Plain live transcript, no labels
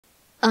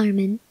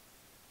Armin,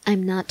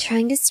 I'm not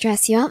trying to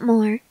stress you out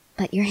more,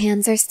 but your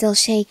hands are still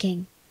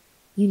shaking.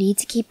 You need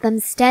to keep them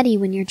steady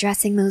when you're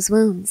dressing those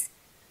wounds.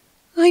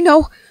 I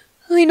know,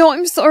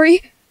 I'm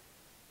sorry.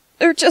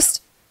 They're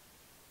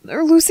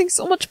losing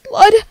so much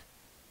blood.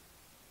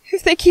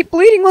 If they keep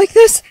bleeding like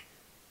this,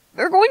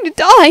 they're going to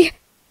die.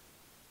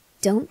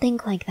 Don't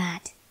think like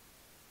that.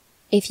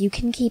 If you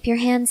can keep your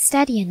hands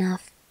steady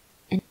enough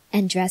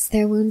and dress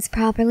their wounds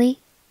properly,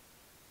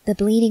 the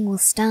bleeding will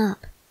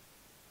stop.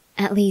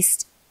 At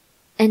least,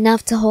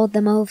 enough to hold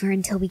them over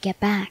until we get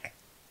back.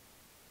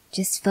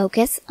 Just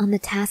focus on the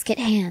task at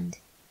hand.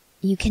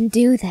 You can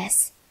do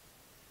this.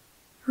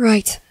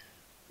 Right,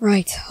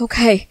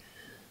 okay.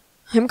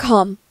 I'm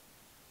calm.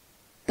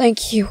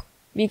 Thank you,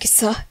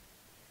 Mikasa.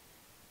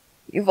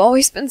 You've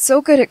always been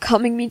so good at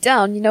calming me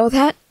down, you know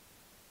that?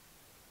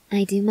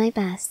 I do my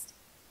best.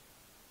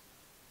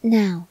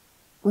 Now,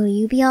 will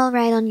you be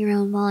alright on your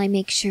own while I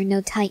make sure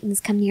no Titans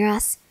come near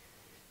us?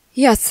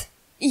 Yes,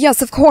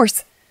 of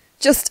course.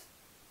 Just,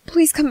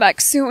 please come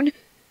back soon.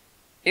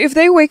 If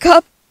they wake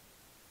up,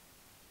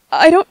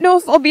 I don't know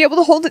if I'll be able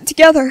to hold it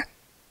together.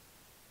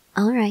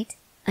 Alright,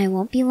 I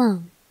won't be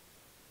long.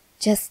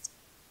 Just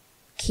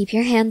keep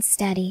your hands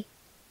steady.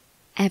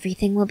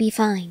 Everything will be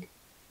fine.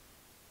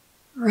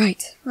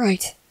 Right.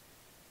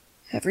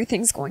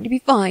 Everything's going to be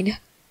fine.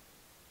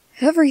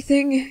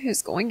 Everything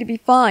is going to be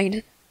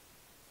fine.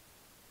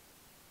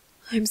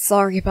 I'm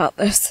sorry about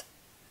this.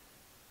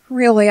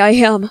 Really, I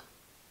am.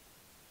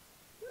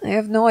 I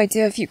have no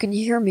idea if you can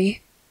hear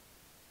me.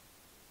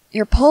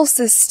 Your pulse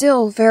is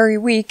still very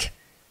weak.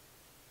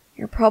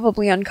 You're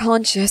probably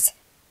unconscious.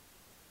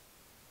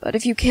 But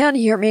if you can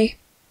hear me,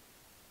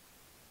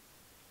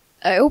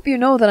 I hope you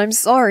know that I'm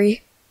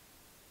sorry.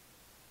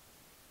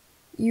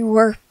 You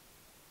were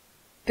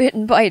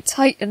bitten by a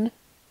Titan.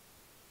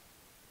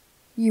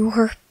 You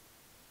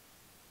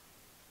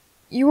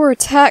were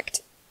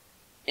attacked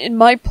in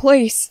my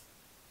place.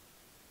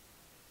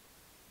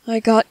 I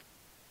got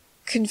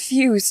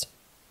confused.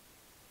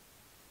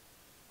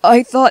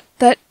 I thought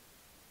that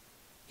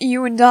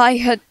you and I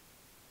had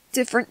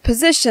different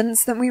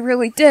positions than we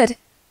really did.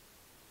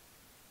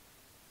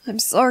 I'm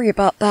sorry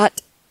about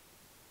that.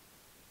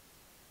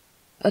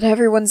 But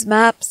everyone's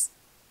maps,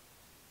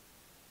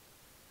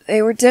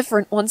 they were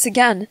different once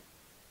again.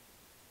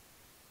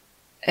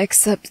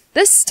 Except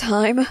this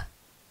time,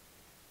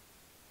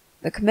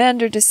 the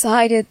commander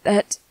decided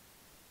that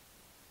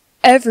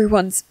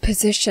everyone's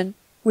position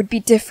would be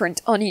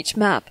different on each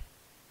map,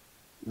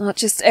 not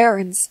just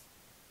Aaron's.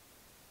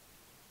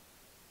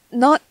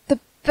 Not the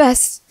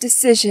best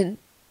decision,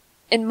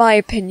 in my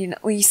opinion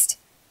at least.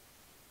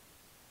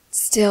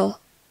 Still,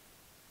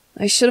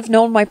 I should have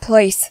known my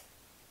place.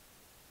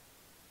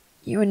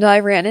 You and I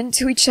ran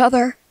into each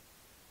other.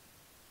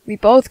 We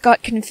both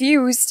got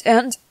confused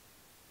and...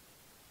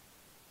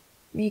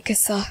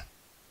 Mikasa.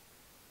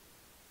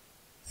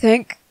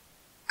 Thank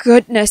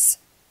goodness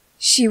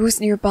she was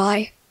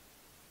nearby.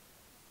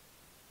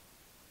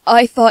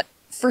 I thought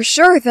for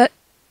sure that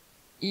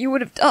you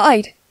would have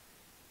died.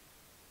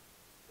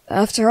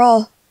 After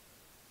all,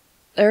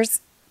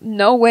 there's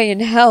no way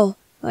in hell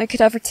I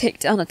could ever take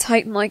down a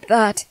Titan like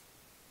that.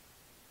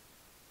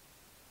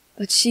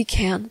 But she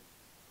can.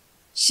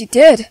 She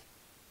did.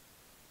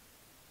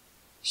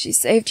 She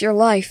saved your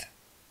life.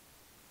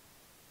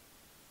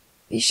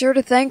 Be sure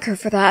to thank her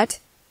for that.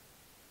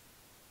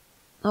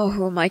 Oh,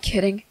 who am I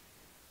kidding?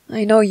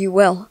 I know you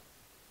will.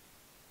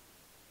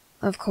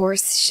 Of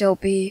course, she'll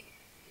be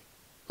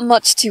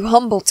much too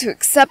humble to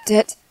accept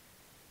it.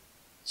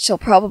 She'll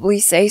probably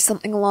say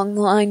something along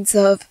the lines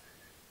of,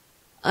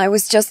 I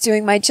was just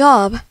doing my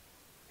job.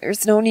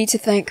 There's no need to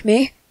thank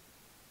me.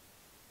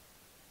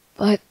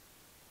 But,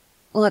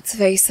 let's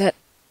face it,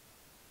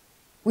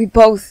 we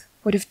both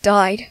would have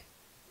died.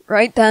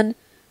 Right then,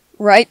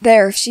 right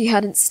there if she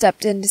hadn't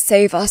stepped in to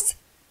save us.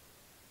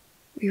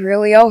 We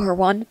really owe her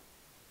one.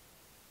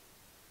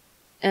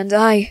 And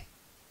I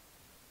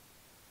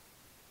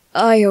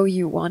owe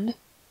you one.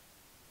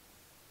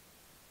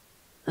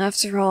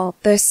 After all,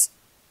 this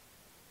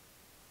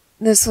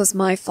was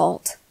my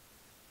fault.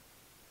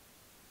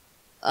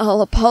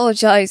 I'll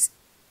apologize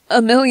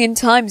 1,000,000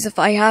 times if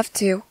I have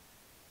to.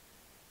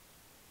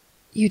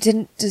 You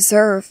didn't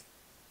deserve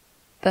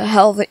the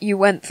hell that you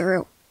went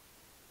through.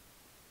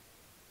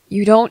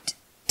 You don't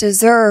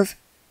deserve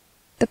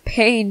the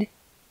pain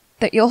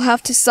that you'll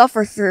have to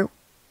suffer through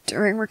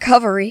during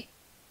recovery.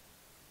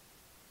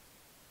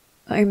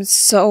 I'm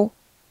so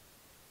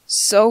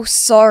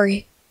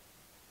sorry.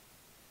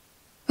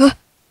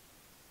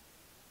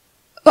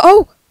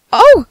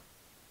 Oh!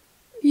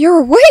 You're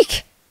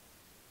awake!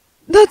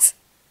 That's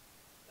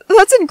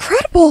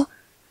incredible!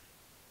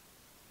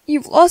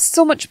 You've lost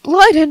so much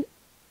blood and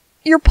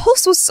your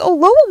pulse was so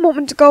low a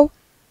moment ago.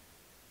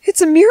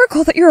 It's a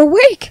miracle that you're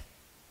awake.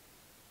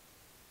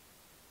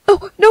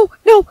 Oh, no!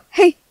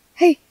 Hey!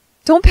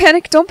 Don't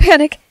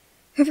panic!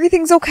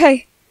 Everything's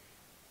okay.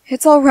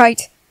 It's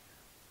alright.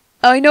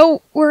 I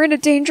know we're in a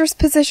dangerous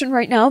position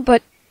right now,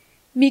 but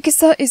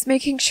Mikasa is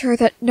making sure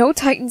that no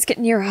Titans get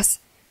near us.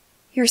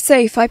 You're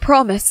safe, I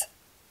promise.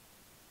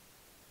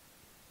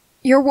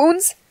 Your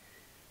wounds?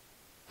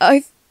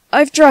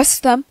 I've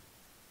dressed them.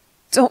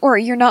 Don't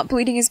worry, you're not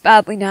bleeding as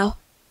badly now.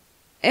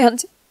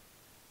 And...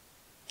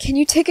 can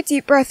you take a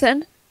deep breath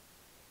in?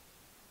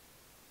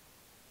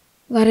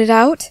 Let it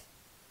out.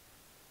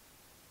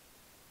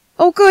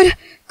 Oh, good,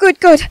 good,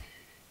 good.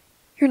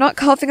 You're not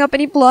coughing up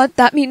any blood.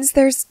 That means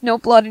there's no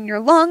blood in your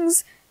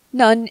lungs,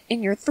 none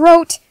in your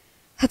throat.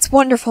 That's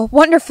wonderful,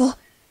 wonderful.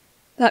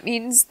 That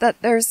means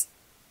that there's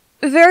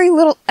very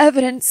little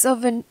evidence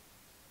of an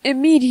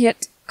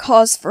immediate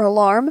cause for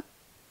alarm.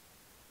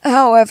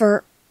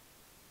 However,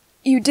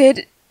 you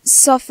did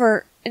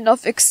suffer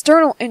enough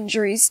external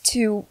injuries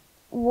to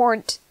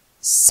warrant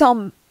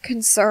some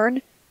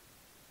concern.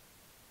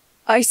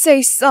 I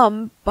say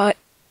some, but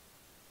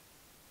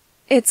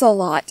it's a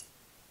lot.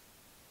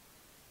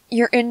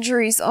 Your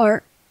injuries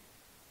are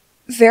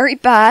very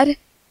bad,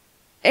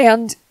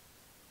 and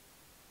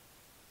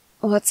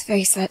let's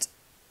face it,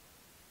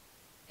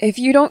 if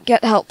you don't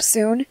get help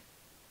soon,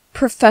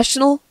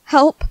 professional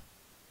help,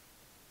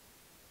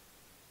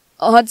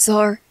 odds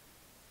are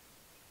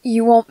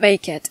you won't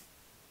make it.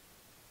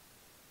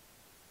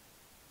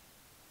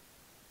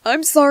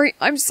 I'm sorry,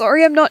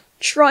 I'm not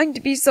trying to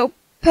be so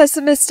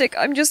pessimistic,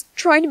 I'm just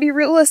trying to be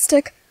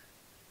realistic.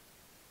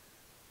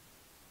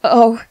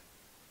 Oh,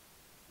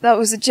 that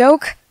was a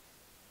joke?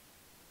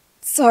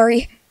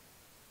 Sorry.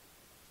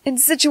 In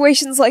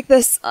situations like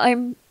this,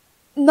 I'm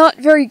not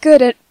very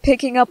good at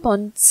picking up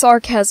on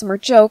sarcasm or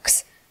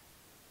jokes.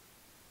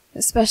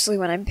 Especially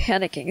when I'm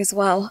panicking as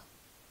well.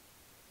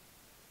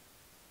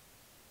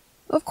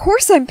 Of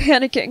course I'm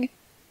panicking!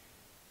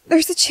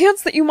 There's a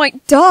chance that you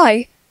might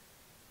die!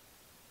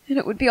 And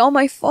it would be all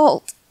my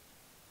fault.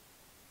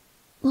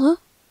 Huh?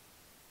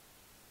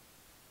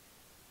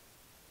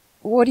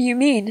 What do you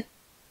mean?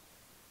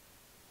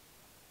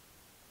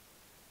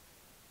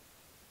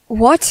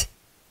 What?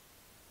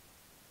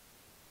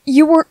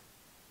 You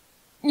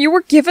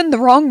were given the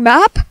wrong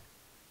map?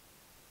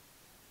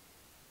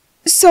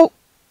 So,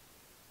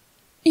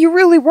 you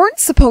really weren't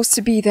supposed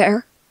to be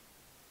there?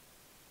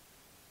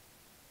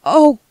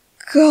 Oh,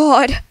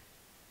 God.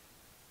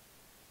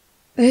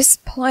 This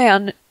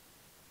plan...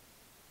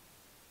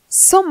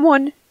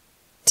 someone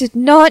did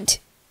not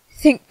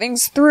think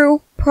things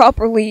through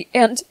properly,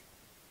 and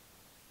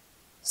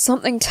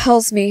something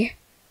tells me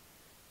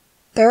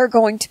there are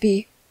going to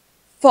be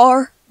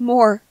far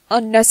more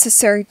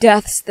unnecessary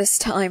deaths this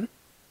time.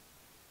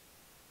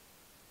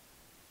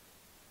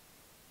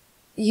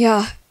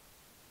 Yeah.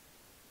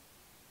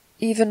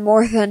 Even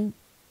more than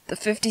the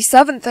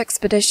 57th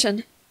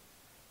expedition.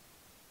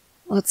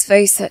 Let's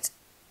face it.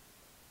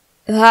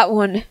 That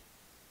one.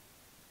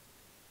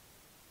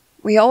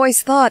 We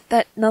always thought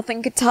that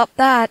nothing could top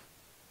that.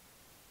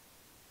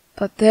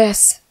 But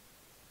this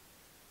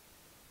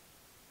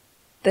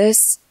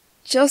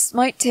just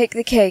might take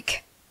the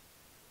cake.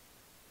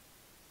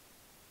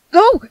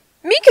 Oh!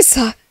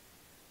 Mikasa!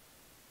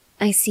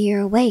 I see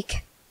you're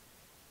awake.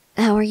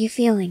 How are you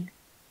feeling?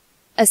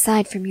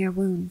 Aside from your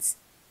wounds.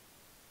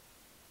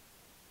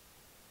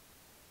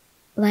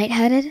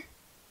 Lightheaded?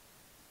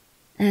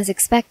 As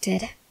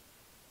expected.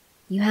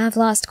 You have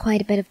lost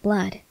quite a bit of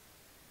blood.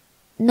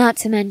 Not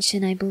to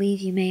mention, I believe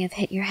you may have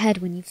hit your head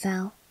when you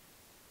fell.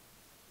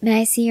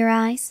 May I see your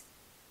eyes?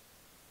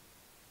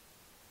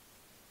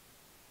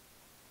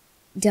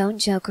 Don't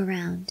joke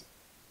around.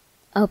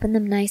 Open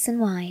them nice and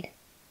wide.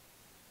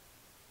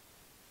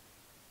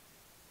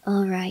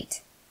 All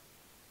right.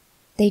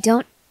 They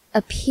don't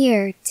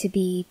appear to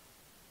be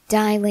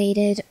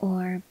dilated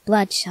or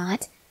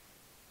bloodshot.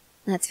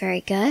 That's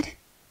very good.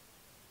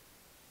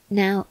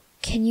 Now,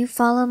 can you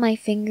follow my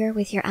finger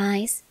with your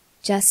eyes?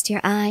 Just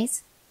your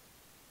eyes?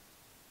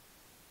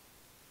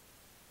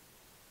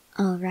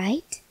 All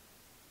right.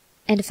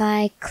 And if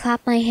I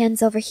clap my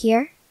hands over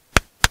here,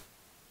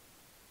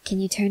 can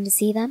you turn to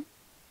see them?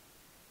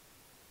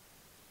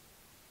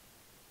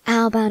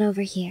 How about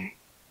over here?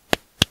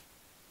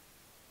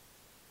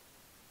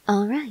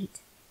 All right.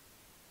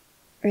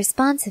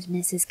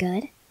 Responsiveness is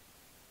good.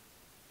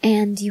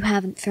 And you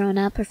haven't thrown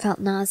up or felt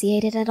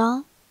nauseated at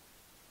all?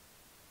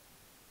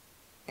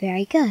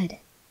 Very good.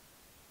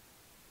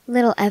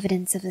 Little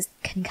evidence of a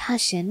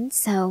concussion,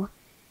 so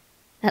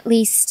at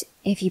least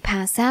if you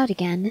pass out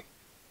again,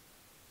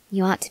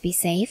 you ought to be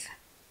safe.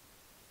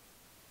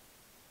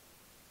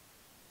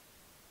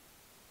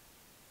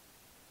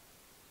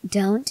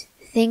 Don't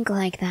think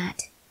like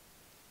that.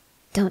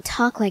 Don't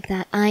talk like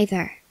that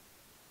either.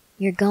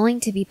 You're going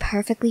to be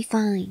perfectly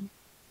fine.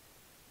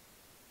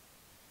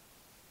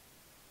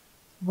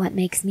 What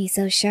makes me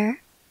so sure?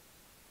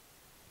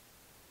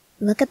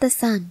 Look at the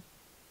sun.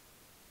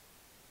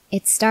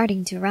 It's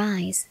starting to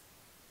rise.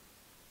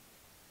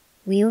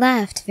 We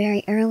left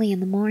very early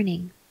in the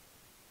morning.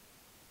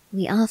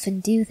 We often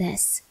do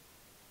this.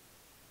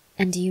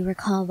 And do you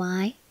recall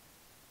why?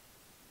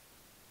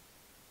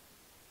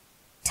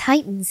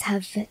 Titans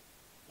have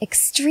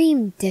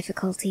extreme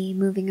difficulty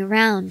moving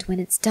around when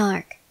it's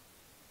dark.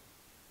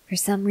 For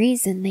some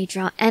reason, they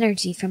draw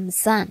energy from the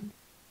sun.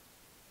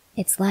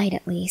 It's light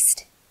at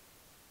least.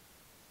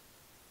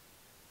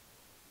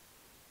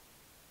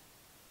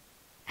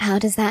 How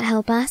does that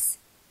help us?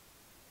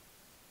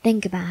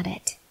 Think about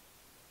it.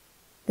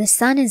 The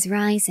sun is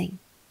rising.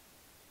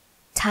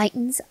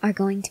 Titans are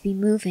going to be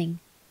moving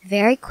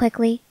very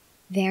quickly,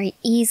 very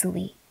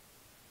easily,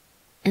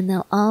 and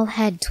they'll all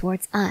head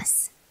towards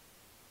us.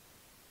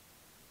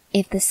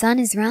 If the sun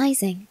is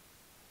rising,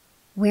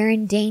 we're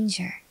in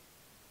danger.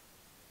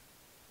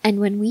 And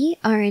when we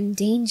are in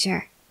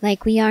danger,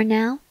 like we are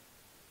now,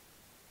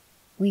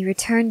 we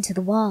return to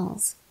the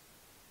walls.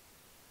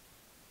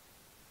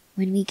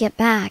 When we get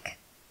back,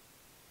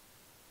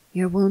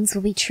 your wounds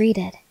will be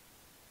treated.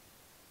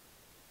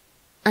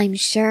 I'm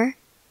sure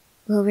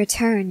we'll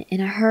return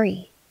in a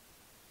hurry.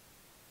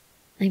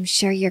 I'm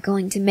sure you're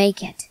going to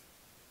make it.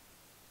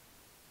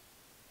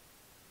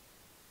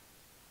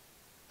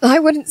 I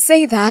wouldn't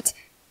say that.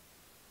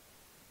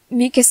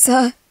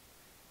 Mikasa,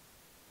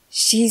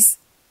 she's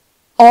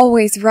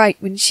always right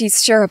when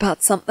she's sure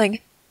about something.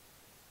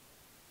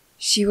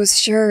 She was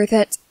sure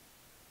that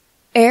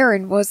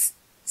Eren was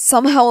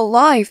somehow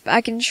alive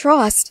back in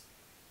Trust.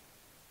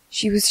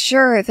 She was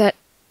sure that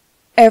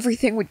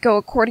everything would go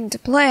according to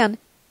plan.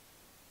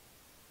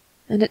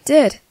 And it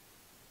did.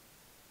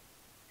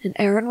 And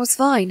Eren was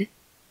fine.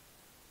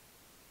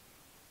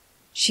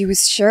 She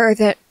was sure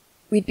that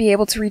we'd be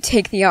able to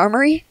retake the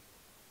armory.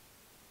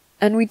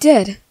 And we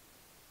did.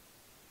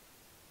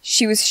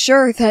 She was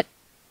sure that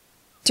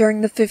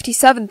during the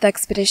 57th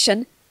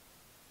expedition,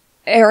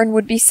 Eren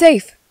would be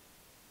safe.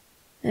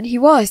 And he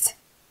was.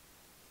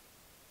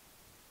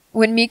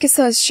 When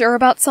Mikasa is sure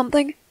about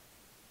something,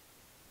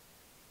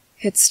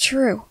 it's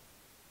true.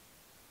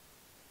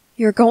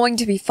 You're going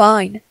to be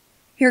fine.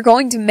 You're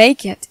going to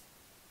make it.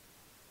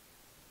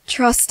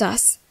 Trust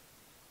us.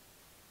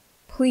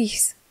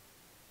 Please.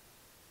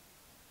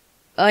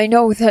 I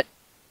know that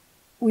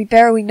we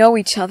barely know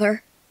each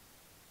other.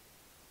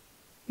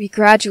 We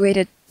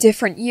graduated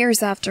different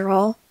years after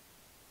all.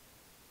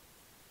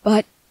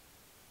 But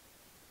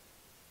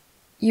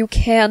you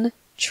can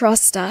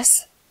trust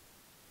us.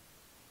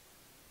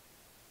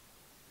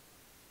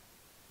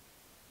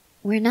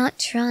 We're not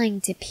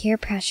trying to peer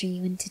pressure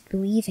you into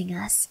believing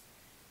us,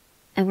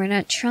 and we're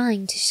not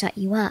trying to shut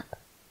you up.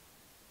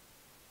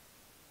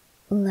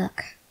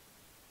 Look,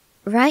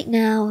 right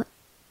now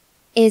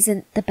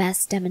isn't the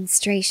best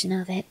demonstration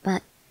of it,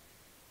 but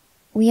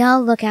we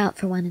all look out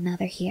for one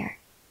another here.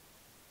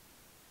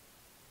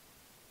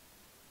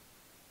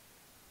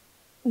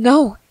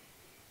 No,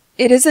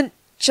 it isn't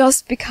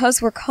just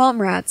because we're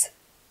comrades.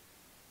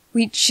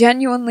 We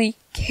genuinely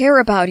care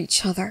about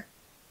each other.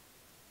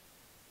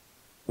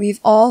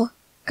 We've all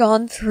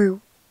gone through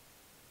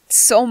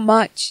so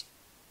much.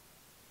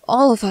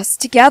 All of us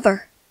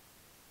together.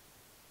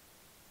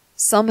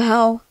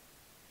 Somehow,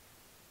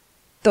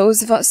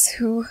 those of us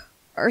who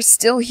are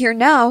still here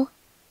now,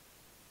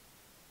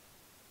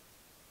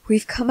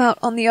 we've come out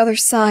on the other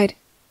side,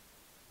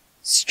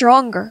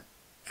 stronger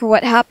for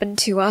what happened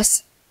to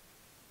us.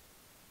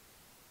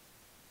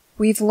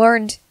 We've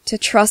learned to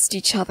trust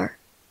each other.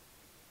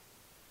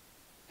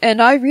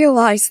 And I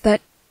realize that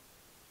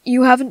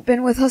you haven't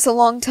been with us a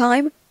long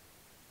time,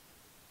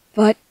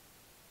 but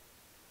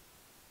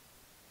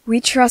we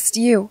trust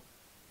you.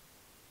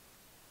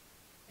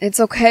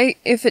 It's okay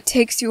if it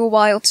takes you a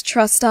while to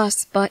trust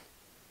us, but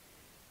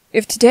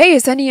if today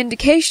is any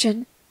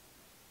indication,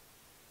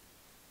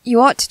 you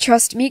ought to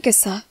trust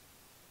Mikasa.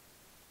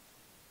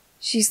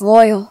 She's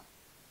loyal.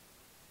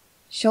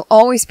 She'll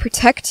always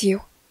protect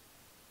you.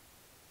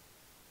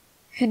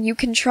 And you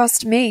can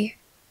trust me.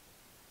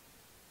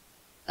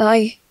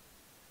 I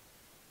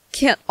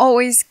can't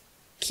always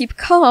keep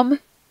calm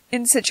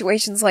in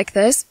situations like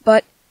this,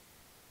 but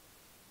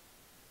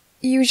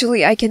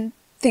usually I can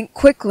think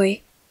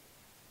quickly,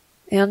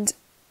 and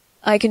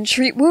I can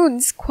treat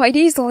wounds quite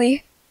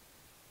easily.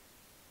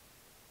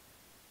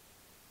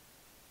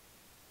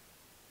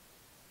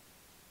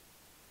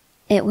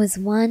 It was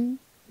one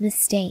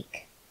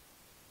mistake,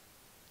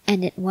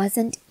 and it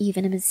wasn't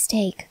even a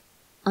mistake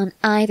on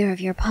either of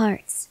your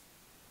parts.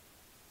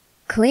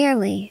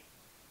 Clearly,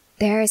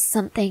 there is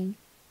something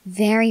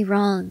very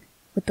wrong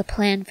with the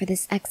plan for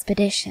this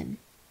expedition.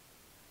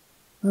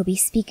 We'll be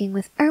speaking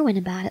with Erwin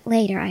about it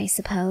later, I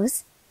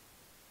suppose.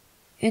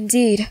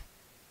 Indeed.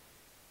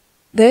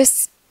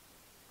 This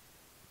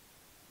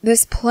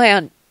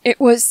plan, it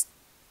was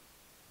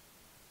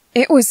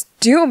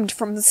doomed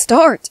from the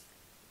start.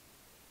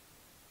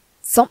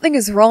 Something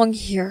is wrong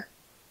here.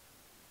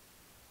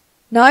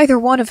 Neither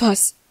one of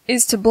us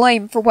is to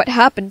blame for what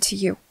happened to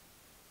you.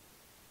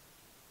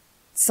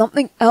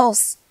 Something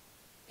else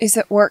is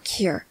at work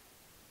here.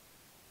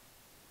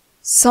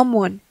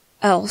 Someone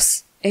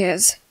else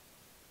is.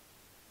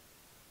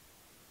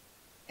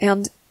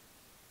 And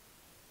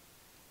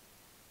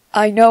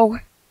I know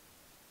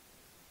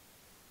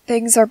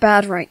things are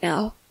bad right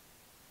now.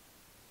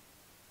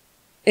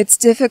 It's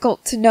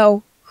difficult to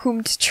know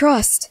whom to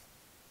trust.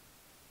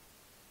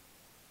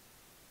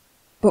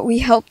 But we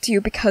helped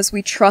you because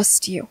we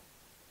trust you.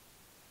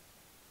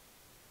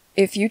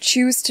 If you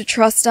choose to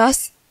trust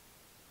us,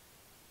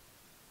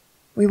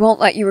 we won't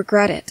let you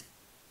regret it.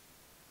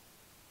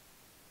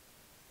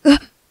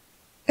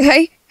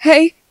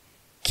 Hey!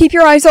 Keep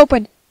your eyes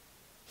open!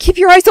 Keep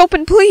your eyes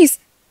open, please!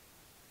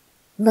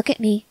 Look at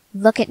me.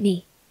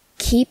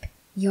 Keep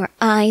your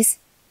eyes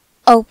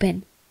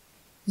open.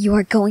 You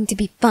are going to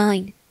be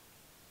fine.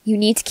 You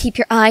need to keep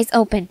your eyes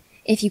open.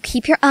 If you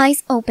keep your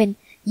eyes open,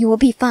 you will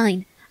be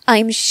fine. I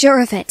am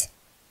sure of it.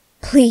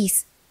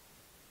 Please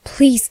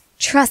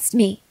trust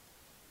me.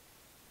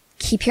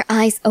 Keep your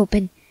eyes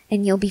open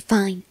and you'll be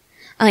fine.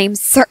 I am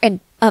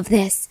certain of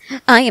this.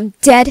 I am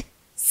dead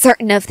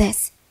certain of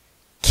this.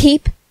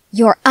 Keep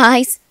your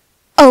eyes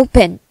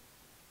open.